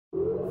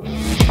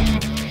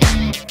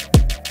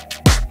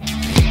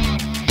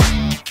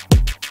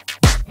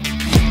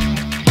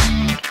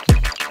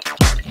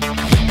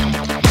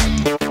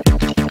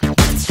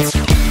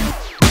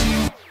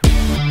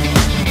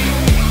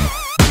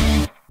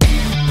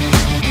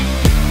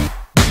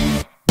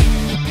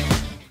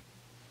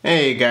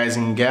Hey guys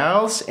and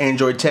gals,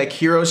 Android Tech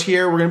Heroes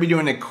here. We're going to be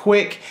doing a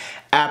quick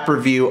app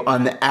review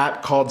on the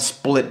app called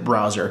Split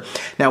Browser.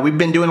 Now, we've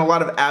been doing a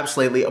lot of apps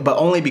lately, but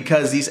only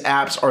because these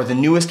apps are the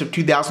newest of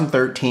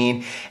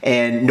 2013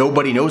 and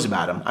nobody knows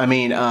about them. I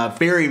mean,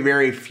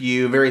 very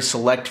few, very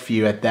select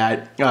few at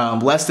that,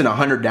 less than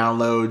 100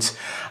 downloads.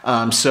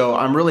 So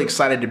I'm really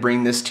excited to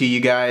bring this to you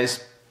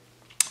guys.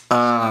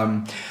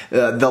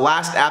 The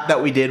last app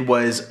that we did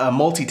was a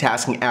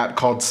multitasking app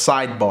called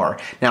Sidebar.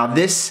 Now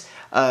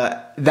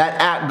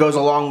that app goes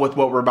along with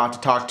what we're about to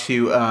talk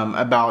to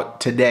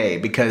about today,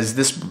 because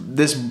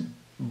this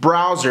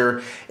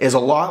browser is a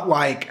lot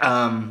like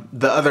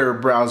the other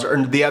browser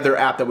or the other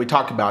app that we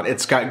talked about.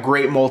 It's got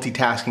great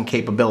multitasking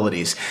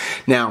capabilities.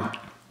 Now,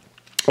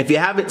 if you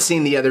haven't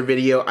seen the other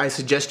video, I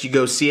suggest you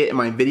go see it in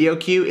my video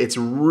queue. It's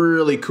a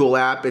really cool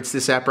app. It's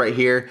this app right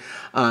here.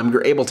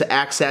 You're able to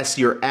access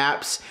your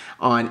apps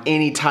on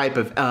any type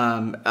of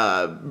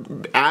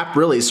app,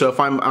 really. So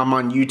if I'm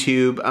on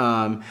YouTube,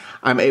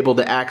 I'm able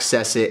to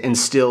access it and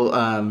still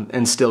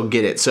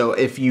get it. So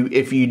if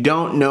you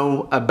don't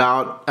know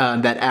about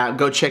that app,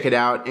 go check it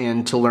out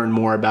and to learn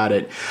more about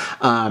it.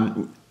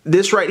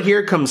 This right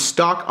here comes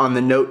stock on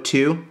the Note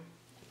 2.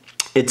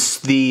 It's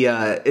the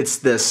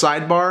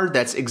Sidebar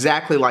that's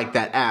exactly like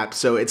that app,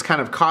 so it's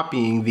kind of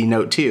copying the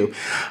Note 2.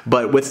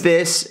 But with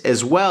this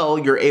as well,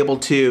 you're able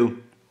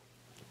to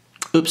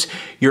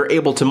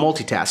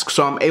multitask.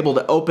 So I'm able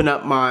to open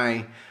up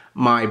my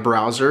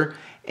browser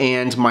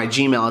and my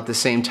Gmail at the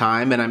same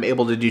time, and I'm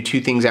able to do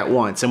two things at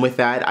once. And with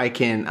that, I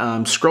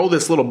can scroll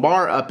this little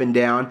bar up and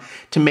down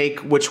to make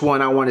which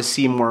one I want to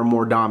see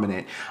more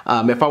dominant.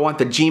 If I want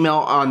the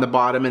Gmail on the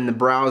bottom and the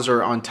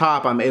browser on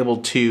top, I'm able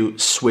to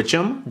switch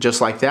them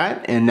just like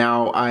that, and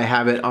now I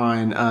have it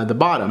on the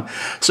bottom.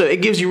 So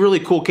it gives you really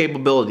cool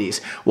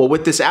capabilities. Well,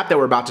 with this app that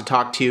we're about to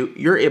talk to,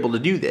 you're able to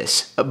do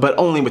this, but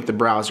only with the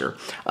browser.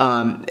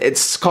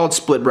 It's called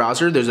Split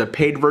Browser. There's a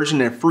paid version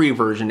and a free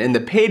version. In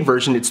the paid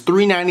version, it's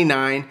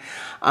 $3.99.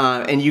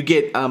 And you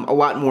get a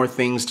lot more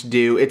things to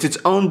do. It's its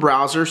own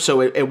browser,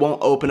 so it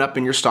won't open up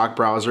in your stock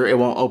browser. It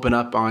won't open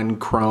up on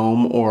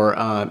Chrome or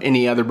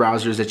any other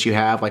browsers that you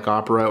have, like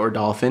Opera or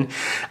Dolphin.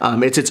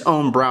 It's its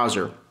own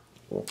browser.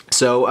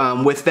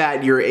 So with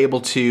that, you're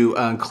able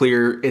to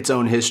clear its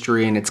own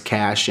history and its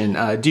cache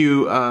and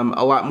do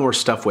a lot more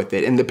stuff with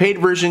it. In the paid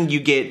version, you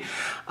get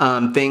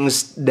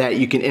things that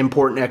you can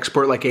import and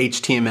export, like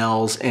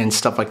HTMLs and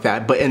stuff like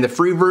that. But in the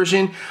free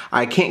version,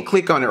 I can't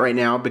click on it right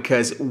now,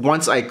 because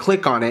once I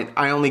click on it,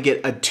 I only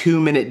get a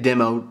 2-minute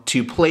demo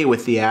to play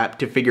with the app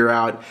to figure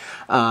out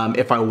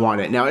if I want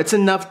it. Now, it's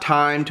enough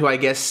time to, I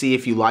guess, see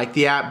if you like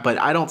the app, but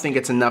I don't think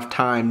it's enough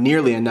time,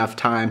 nearly enough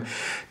time,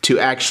 to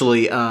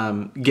actually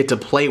get to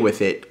play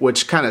with it,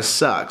 which kind of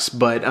sucks.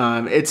 But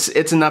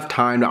it's enough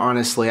time to,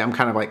 honestly, I'm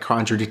kind of like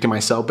contradicting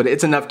myself, but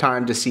it's enough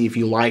time to see if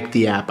you like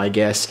the app, I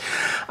guess.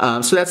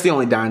 So that's the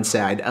only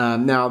downside.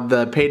 Now,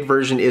 the paid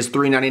version is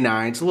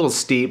 $3.99. It's a little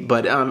steep,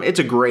 but it's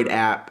a great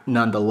app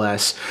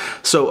nonetheless.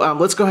 So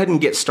let's go ahead and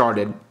get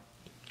started.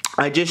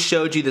 I just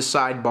showed you the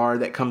Sidebar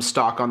that comes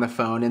stock on the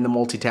phone and the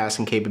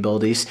multitasking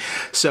capabilities.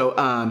 So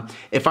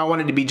if I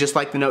wanted to be just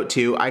like the Note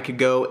 2, I could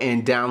go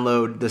and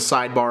download the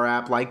Sidebar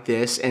app like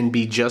this and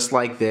be just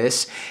like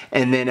this.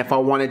 And then if I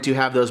wanted to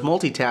have those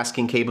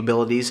multitasking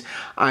capabilities,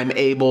 I'm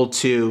able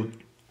to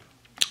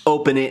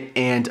open it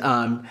and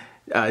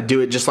do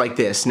it just like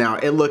this. Now,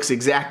 it looks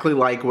exactly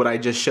like what I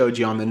just showed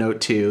you on the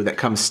Note 2 that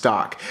comes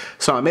stock.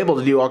 So I'm able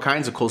to do all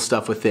kinds of cool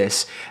stuff with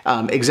this,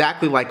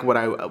 exactly like what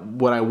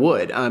I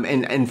would. And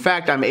in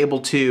fact, I'm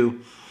able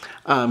to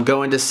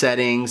go into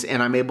settings,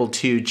 and I'm able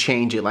to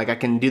change it. Like, I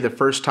can do the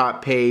first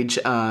top page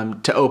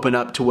to open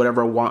up to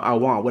whatever I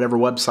want, whatever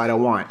website I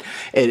want.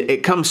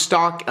 It comes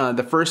stock.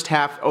 The first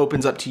half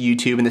opens up to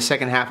YouTube, and the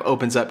second half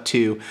opens up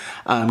to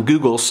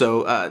Google.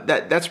 So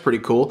that's pretty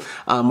cool.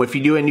 If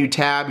you do a new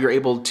tab, you're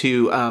able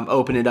to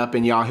open it up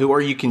in Yahoo,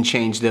 or you can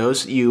change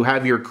those. You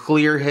have your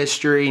clear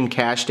history and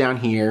cache down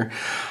here.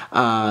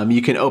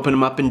 You can open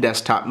them up in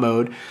desktop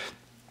mode.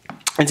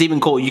 It's even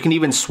cool. You can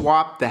even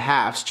swap the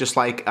halves, just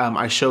like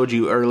I showed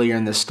you earlier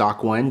in the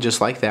stock one, just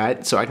like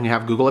that. So I can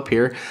have Google up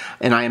here,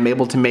 and I am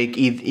able to make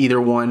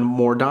either one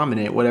more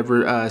dominant,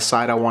 whatever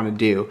side I want to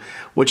do,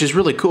 which is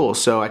really cool.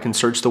 So I can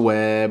search the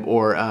web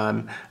or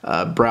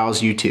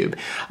browse YouTube.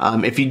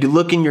 If you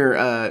look in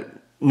your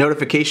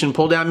notification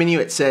pull-down menu,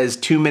 it says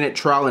 2-minute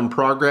trial in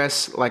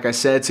progress, like I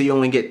said, so you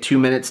only get 2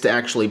 minutes to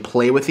actually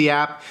play with the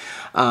app.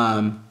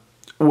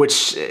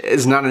 Which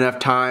is not enough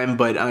time,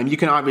 but you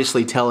can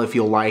obviously tell if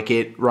you'll like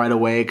it right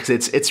away, because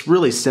it's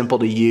really simple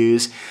to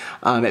use.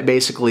 It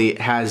basically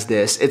has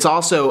this. It's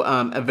also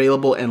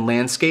available in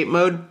landscape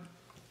mode,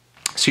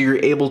 so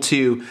you're able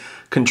to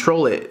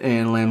control it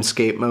in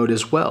landscape mode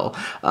as well.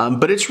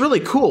 But it's really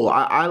cool.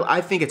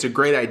 I think it's a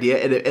great idea.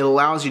 It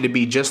allows you to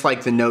be just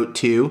like the Note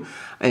 2,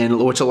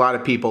 and which a lot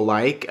of people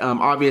like.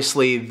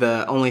 Obviously,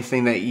 the only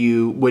thing that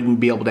you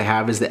wouldn't be able to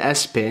have is the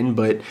S Pen,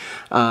 but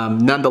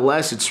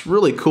nonetheless, it's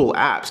really cool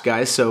apps,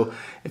 guys. So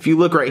if you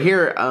look right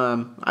here,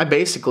 I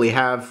basically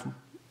have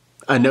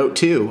a Note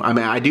 2. I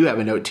mean, I do have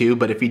a Note 2,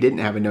 but if you didn't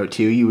have a Note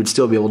 2, you would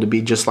still be able to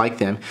be just like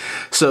them.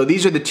 So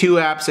these are the 2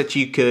 apps that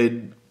you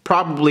could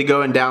probably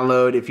go and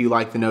download if you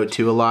like the Note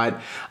 2 a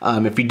lot.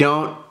 If you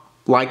don't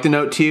like the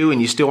Note 2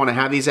 and you still want to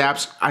have these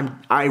apps,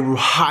 I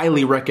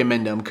highly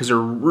recommend them because they're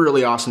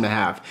really awesome to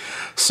have.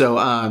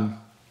 So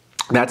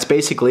that's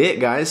basically it,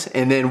 guys.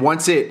 And then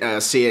once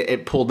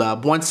it pulled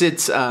up. Once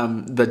it's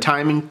the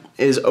timing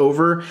is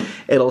over,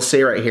 it'll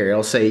say right here.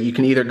 It'll say you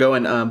can either go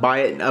and buy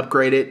it and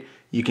upgrade it.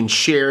 You can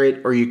share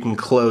it or you can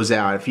close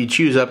out. If you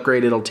choose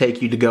upgrade, it'll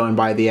take you to go and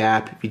buy the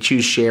app. If you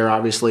choose share,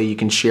 obviously you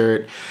can share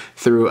it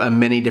through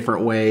many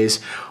different ways,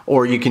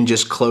 or you can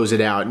just close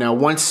it out. Now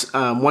once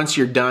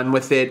you're done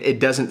with it, it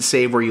doesn't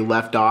save where you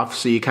left off,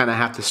 so you kind of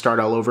have to start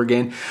all over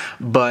again.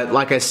 But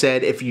like I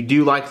said, if you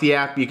do like the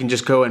app, you can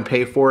just go and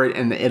pay for it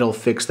and it'll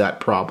fix that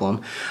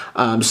problem.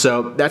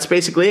 So that's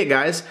basically it,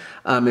 guys.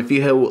 If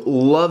you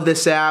love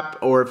this app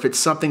or if it's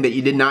something that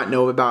you did not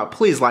know about,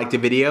 please like the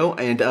video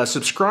and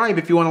subscribe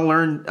if you want to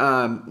learn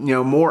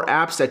more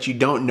apps that you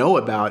don't know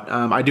about.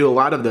 I do a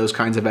lot of those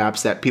kinds of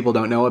apps that people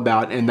don't know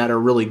about and that are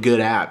really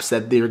good apps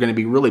that they're going to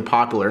be really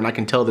popular, and I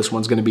can tell this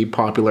one's going to be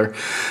popular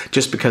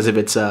just because of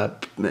it's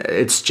got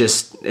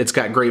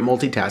great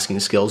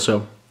multitasking skills.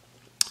 So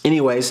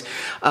anyways,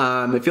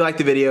 if you like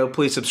the video,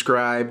 please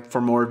subscribe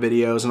for more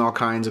videos and all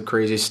kinds of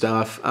crazy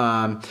stuff,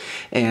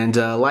 and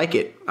like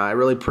it. I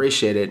really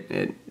appreciate it.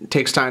 It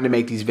takes time to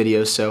make these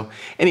videos. So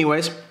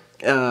anyways,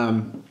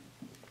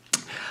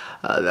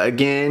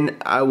 again,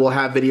 I will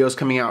have videos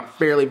coming out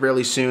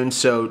fairly soon,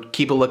 so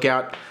keep a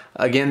lookout.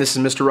 Again, this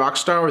is Mr.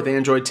 Rockstar with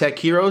Android Tech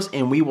Heroes,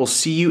 and we will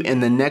see you in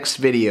the next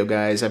video,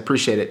 guys. I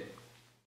appreciate it.